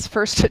is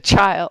first a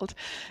child.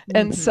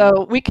 And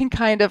so we can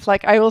kind of,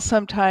 like, I will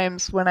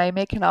sometimes, when I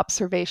make an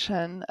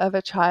observation of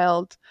a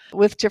child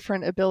with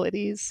different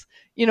abilities,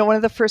 one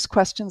of the first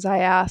questions I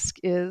ask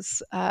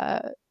is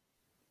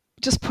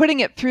just putting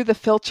it through the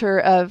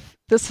filter of,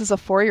 this is a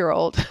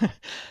 4-year-old.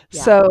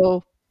 Yeah.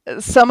 So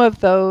some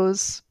of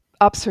those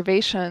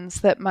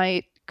observations that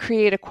might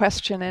create a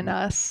question in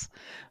us,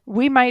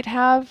 we might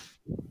have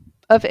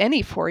of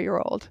any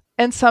 4-year-old,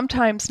 and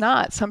sometimes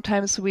not.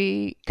 Sometimes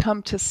we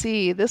come to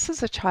see this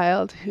is a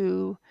child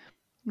who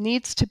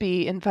needs to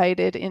be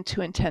invited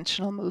into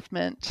intentional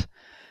movement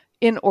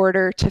in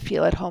order to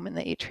feel at home in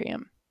the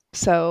atrium.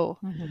 So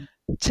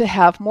to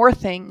have more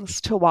things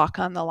to walk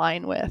on the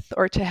line with,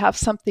 or to have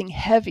something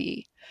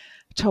heavy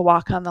to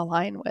walk on the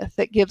line with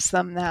that gives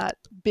them that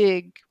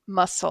big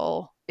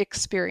muscle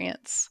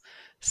experience.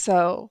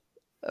 So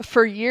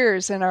for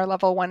years in our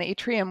level 1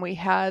 atrium, we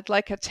had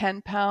like a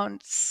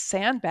 10-pound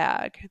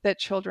sandbag that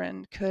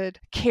children could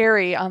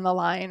carry on the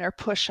line or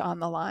push on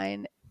the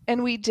line.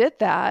 And we did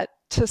that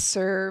to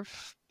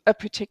serve a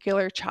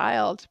particular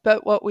child.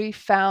 But what we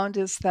found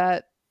is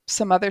that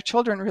some other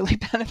children really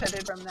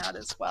benefited from that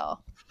as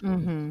well.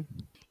 And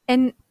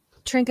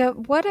Trinka,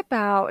 what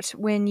about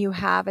when you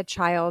have a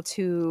child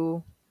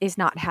who is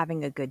not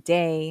having a good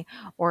day,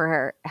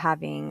 or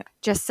having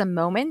just some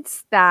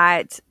moments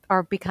that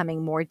are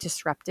becoming more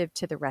disruptive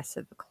to the rest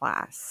of the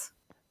class?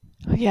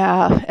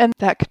 Yeah, and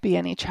that could be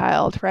any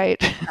child,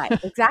 right?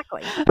 Right,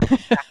 exactly.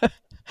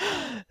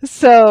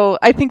 So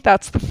I think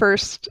that's the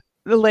first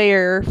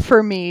layer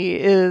for me,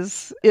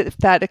 is if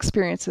that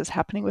experience is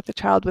happening with a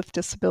child with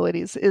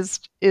disabilities,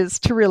 is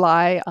to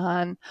rely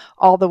on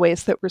all the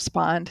ways that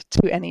respond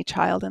to any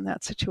child in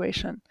that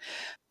situation.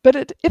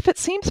 But if it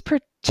seems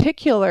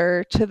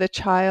particular to the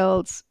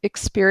child's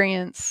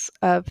experience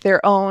of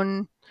their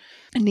own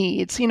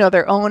needs,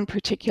 their own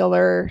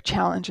particular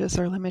challenges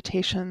or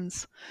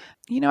limitations,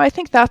 I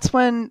think that's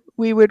when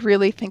we would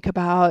really think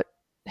about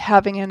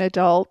having an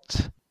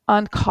adult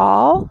on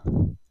call.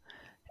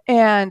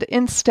 And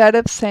instead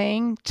of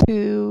saying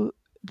to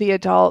the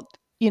adult,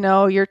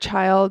 your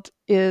child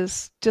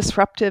is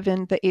disruptive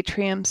in the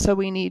atrium, so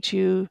we need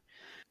you,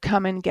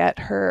 come and get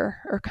her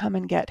or come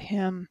and get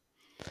him.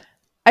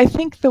 I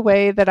think the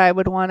way that I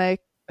would want to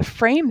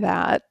frame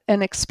that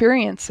and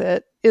experience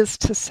it is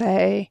to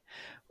say,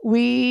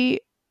 we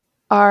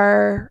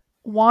are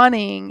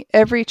wanting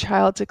every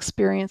child's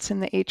experience in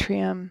the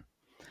atrium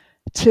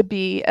to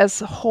be as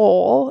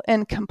whole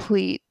and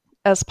complete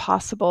as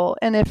possible.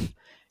 And if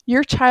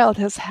your child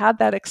has had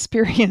that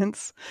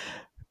experience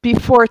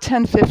before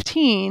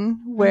 10:15,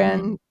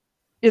 when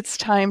it's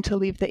time to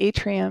leave the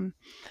atrium,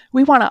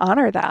 we want to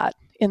honor that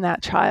in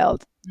that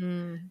child.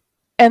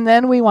 And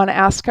then we want to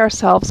ask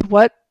ourselves,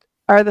 what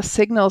are the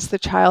signals the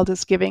child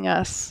is giving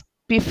us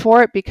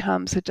before it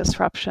becomes a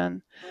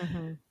disruption?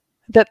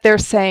 That they're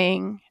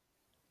saying,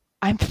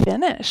 I'm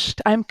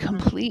finished, I'm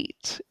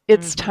complete.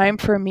 It's time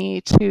for me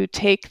to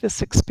take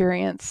this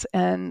experience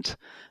and,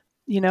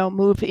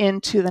 move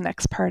into the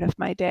next part of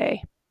my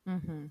day.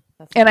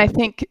 And I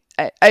think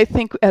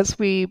as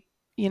we,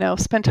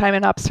 spend time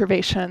in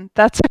observation,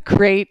 that's a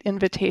great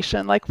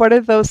invitation. Like, what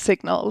are those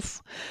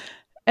signals?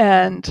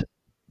 And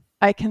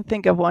I can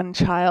think of one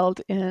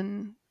child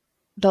in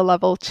the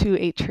level 2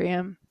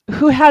 atrium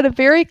who had a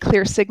very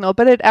clear signal,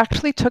 but it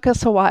actually took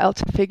us a while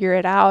to figure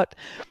it out.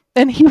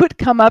 And he would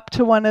come up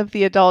to one of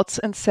the adults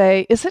and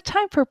say, "Is it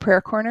time for prayer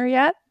corner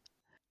yet?"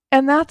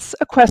 And that's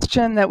a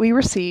question that we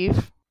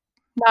receive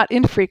not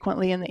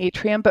infrequently in the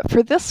atrium. But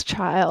for this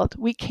child,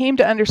 we came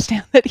to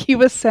understand that he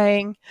was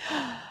saying,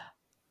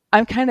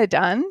 I'm kind of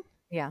done.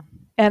 Yeah.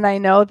 And I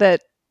know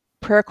that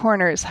prayer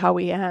corner is how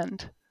we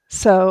end.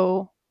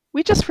 So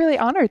we just really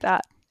honored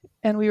that.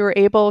 And we were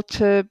able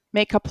to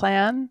make a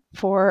plan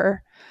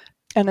for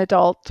an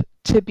adult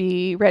to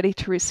be ready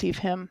to receive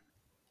him,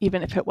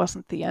 even if it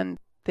wasn't the end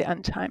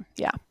time.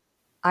 Yeah.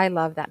 I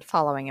love that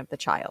following of the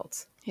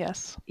child.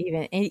 Yes.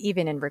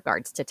 Even in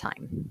regards to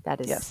time. That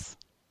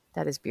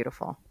is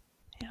beautiful.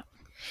 Yeah.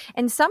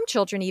 And some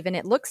children, even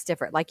it looks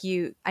different. Like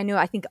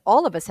I think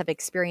all of us have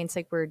experienced,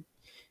 like we're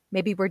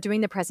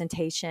doing the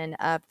presentation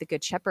of the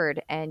Good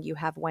Shepherd, and you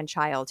have one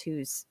child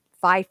who's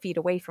 5 feet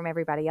away from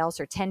everybody else,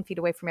 or 10 feet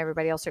away from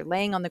everybody else, or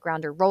laying on the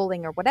ground, or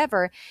rolling, or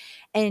whatever.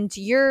 And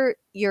your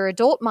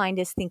adult mind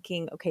is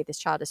thinking, okay, this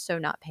child is so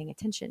not paying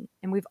attention.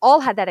 And we've all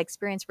had that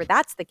experience where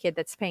that's the kid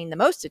that's paying the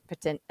most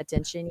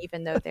attention,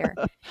 even though they're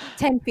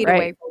 10 feet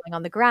away rolling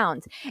on the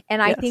ground.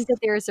 And I think that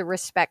there's a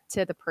respect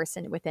to the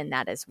person within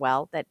that as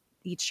well, that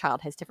each child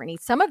has different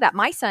needs. Some of that,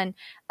 my son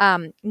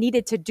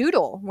needed to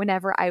doodle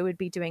whenever I would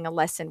be doing a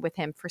lesson with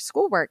him for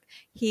schoolwork.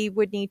 He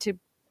would need to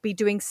be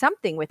doing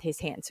something with his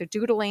hands, so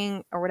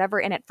doodling or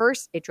whatever. And at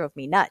first it drove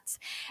me nuts.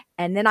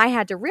 And then I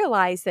had to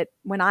realize that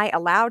when I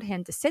allowed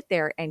him to sit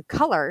there and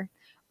color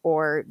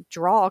or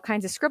draw all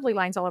kinds of scribbly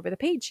lines all over the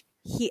page,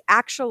 he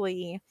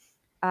actually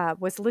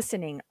was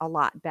listening a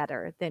lot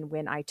better than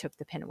when I took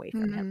the pen away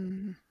from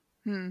him.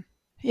 Mm-hmm.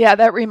 Yeah,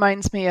 that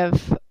reminds me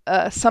of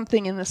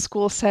something in the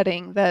school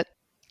setting that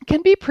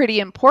can be pretty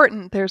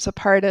important. There's a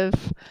part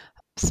of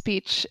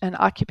speech and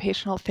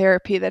occupational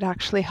therapy that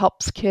actually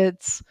helps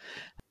kids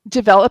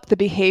develop the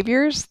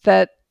behaviors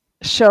that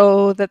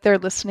show that they're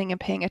listening and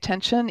paying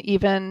attention,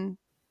 even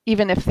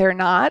if they're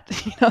not.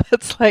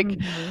 It's like,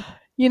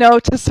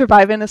 to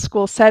survive in a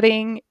school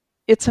setting,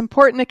 it's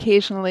important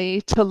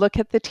occasionally to look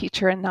at the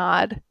teacher and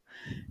nod.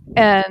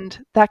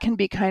 And that can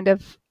be kind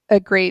of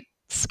a great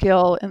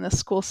skill in the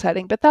school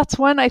setting. But that's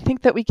one I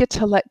think that we get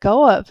to let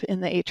go of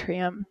in the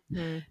atrium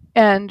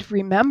and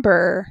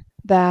remember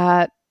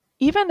that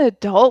even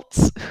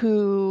adults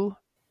who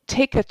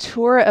take a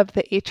tour of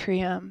the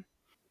atrium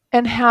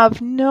and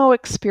have no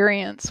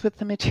experience with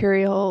the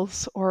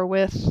materials or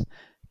with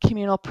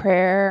communal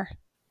prayer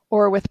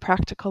or with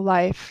practical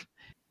life,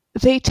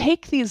 they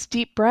take these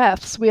deep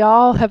breaths. We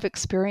all have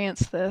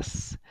experienced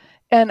this,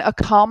 and a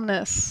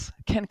calmness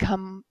can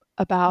come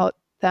about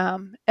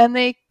them. And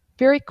they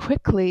very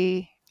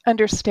quickly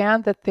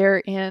understand that they're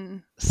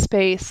in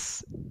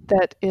space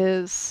that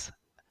is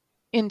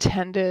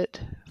intended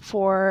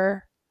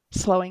for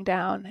slowing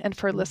down and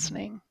for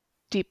listening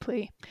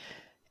deeply.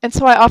 And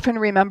so I often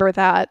remember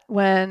that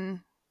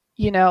when,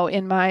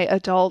 in my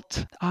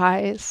adult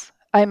eyes,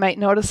 I might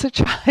notice a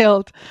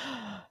child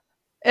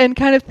and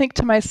kind of think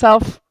to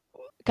myself,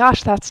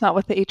 gosh, that's not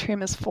what the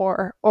atrium is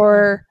for.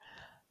 Or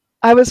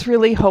I was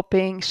really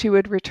hoping she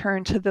would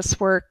return to this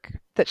work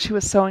that she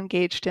was so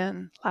engaged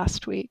in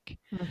last week.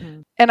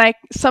 And I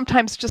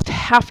sometimes just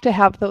have to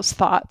have those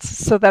thoughts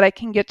so that I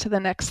can get to the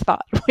next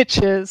thought, which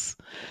is,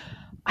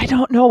 I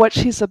don't know what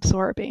she's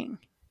absorbing,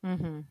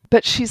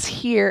 but she's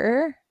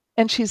here.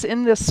 And she's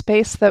in this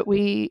space that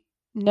we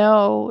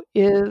know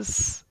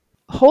is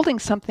holding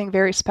something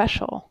very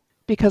special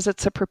because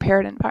it's a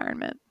prepared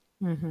environment.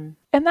 And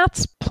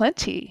that's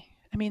plenty.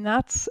 I mean,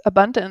 that's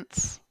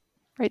abundance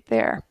right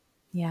there.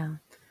 Yeah.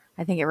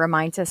 I think it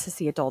reminds us as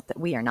the adult that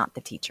we are not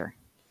the teacher,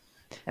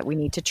 that we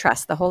need to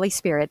trust the Holy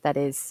Spirit that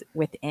is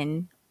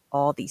within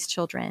all these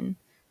children.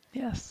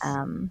 Yes.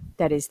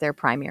 That is their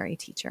primary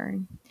teacher.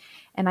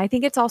 And I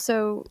think it's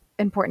also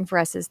important for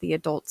us as the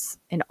adults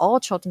in all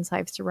children's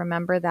lives to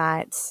remember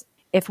that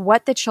if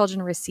what the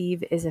children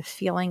receive is a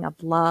feeling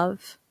of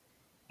love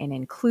and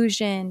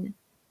inclusion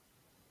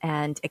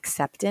and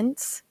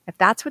acceptance, if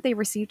that's what they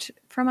received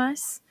from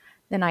us,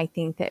 then I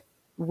think that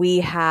we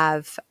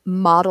have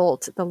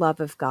modeled the love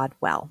of God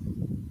well.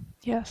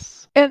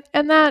 Yes. And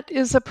that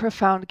is a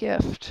profound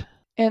gift.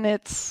 And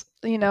it's,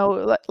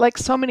 like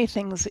so many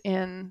things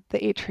in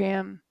the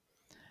atrium,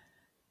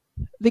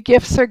 the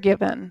gifts are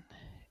given,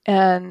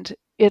 and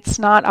it's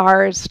not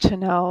ours to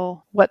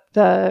know what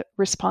the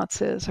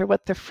response is or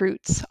what the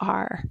fruits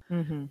are.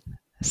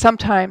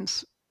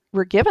 Sometimes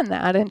we're given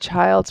that, and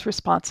child's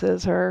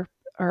responses are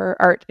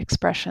art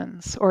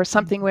expressions or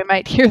something we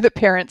might hear the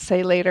parents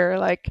say later,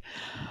 like,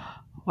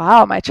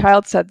 wow, my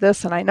child said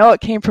this, and I know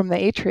it came from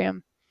the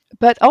atrium.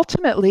 But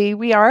ultimately,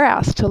 we are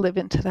asked to live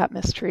into that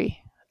mystery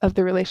of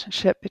the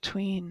relationship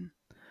between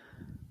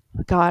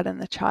God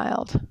and the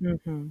child.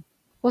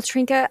 Well,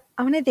 Trinka,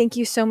 I want to thank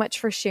you so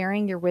much for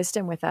sharing your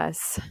wisdom with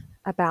us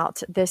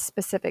about this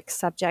specific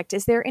subject.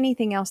 Is there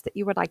anything else that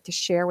you would like to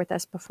share with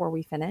us before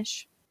we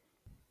finish?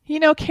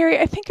 Carrie,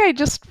 I think I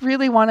just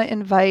really want to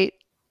invite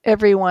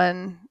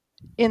everyone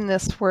in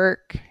this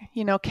work,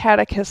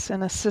 catechists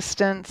and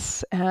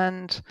assistants,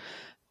 and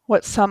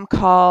what some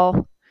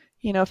call,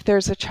 if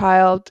there's a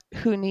child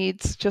who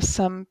needs just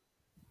some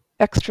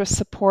extra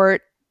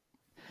support,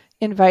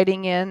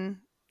 inviting in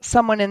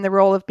someone in the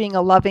role of being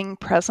a loving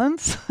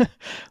presence,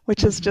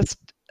 which is just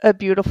a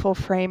beautiful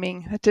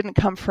framing. It didn't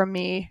come from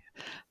me.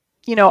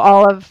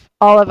 All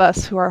of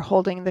us who are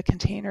holding the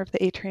container of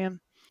the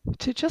atrium,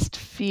 to just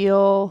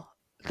feel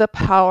the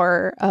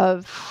power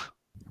of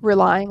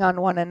relying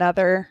on one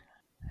another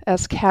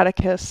as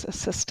catechists,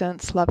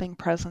 assistants, loving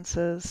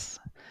presences,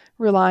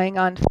 relying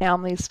on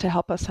families to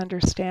help us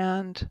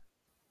understand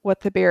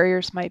what the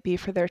barriers might be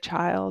for their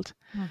child.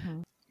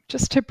 Mm-hmm.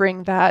 Just to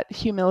bring that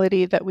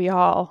humility that we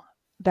all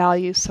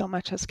value so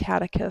much as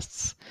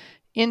catechists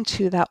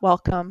into that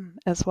welcome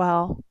as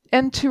well.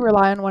 And to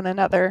rely on one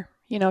another,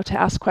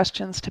 to ask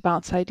questions, to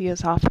bounce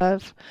ideas off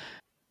of.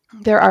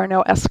 There are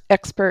no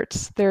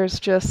experts. There's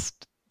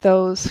just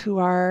those who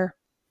are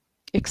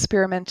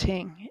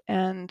experimenting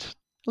and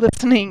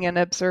listening and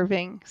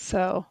observing.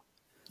 So,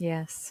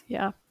 yes.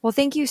 Yeah. Well,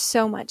 thank you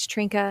so much,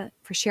 Trinka,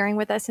 for sharing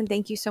with us. And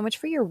thank you so much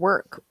for your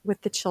work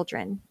with the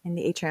children in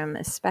the atrium,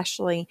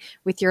 especially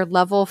with your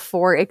level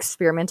 4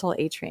 experimental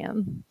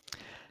atrium.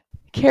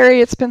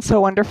 Carrie, it's been so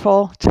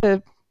wonderful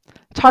to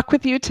talk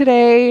with you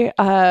today.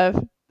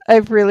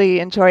 I've really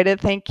enjoyed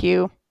it. Thank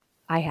you.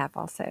 I have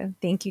also.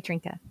 Thank you,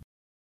 Trinka.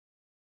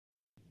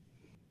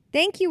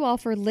 Thank you all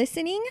for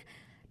listening.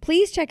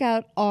 Please check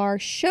out our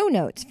show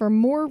notes for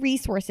more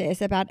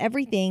resources about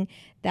everything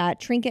that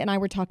Trinka and I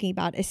were talking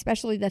about,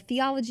 especially the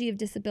theology of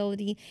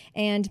disability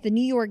and the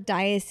New York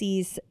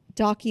Diocese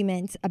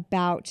documents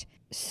about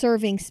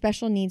serving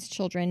special needs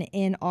children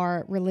in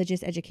our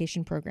religious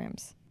education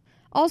programs.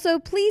 Also,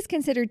 please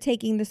consider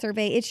taking the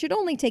survey. It should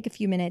only take a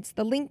few minutes.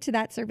 The link to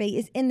that survey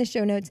is in the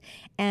show notes,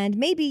 and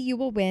maybe you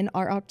will win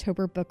our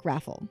October book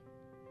raffle.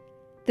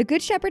 The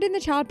Good Shepherd and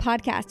the Child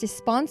podcast is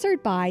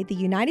sponsored by the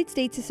United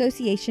States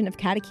Association of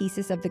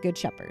Catechesis of the Good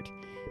Shepherd.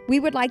 We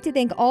would like to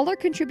thank all our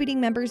contributing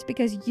members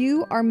because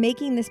you are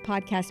making this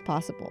podcast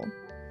possible.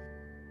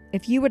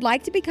 If you would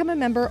like to become a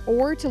member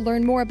or to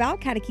learn more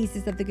about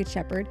Catechesis of the Good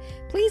Shepherd,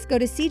 please go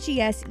to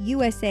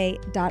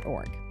cgsusa.org.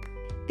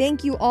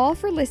 Thank you all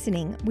for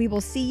listening. We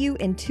will see you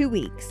in 2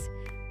 weeks.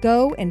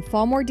 Go and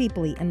fall more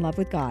deeply in love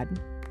with God.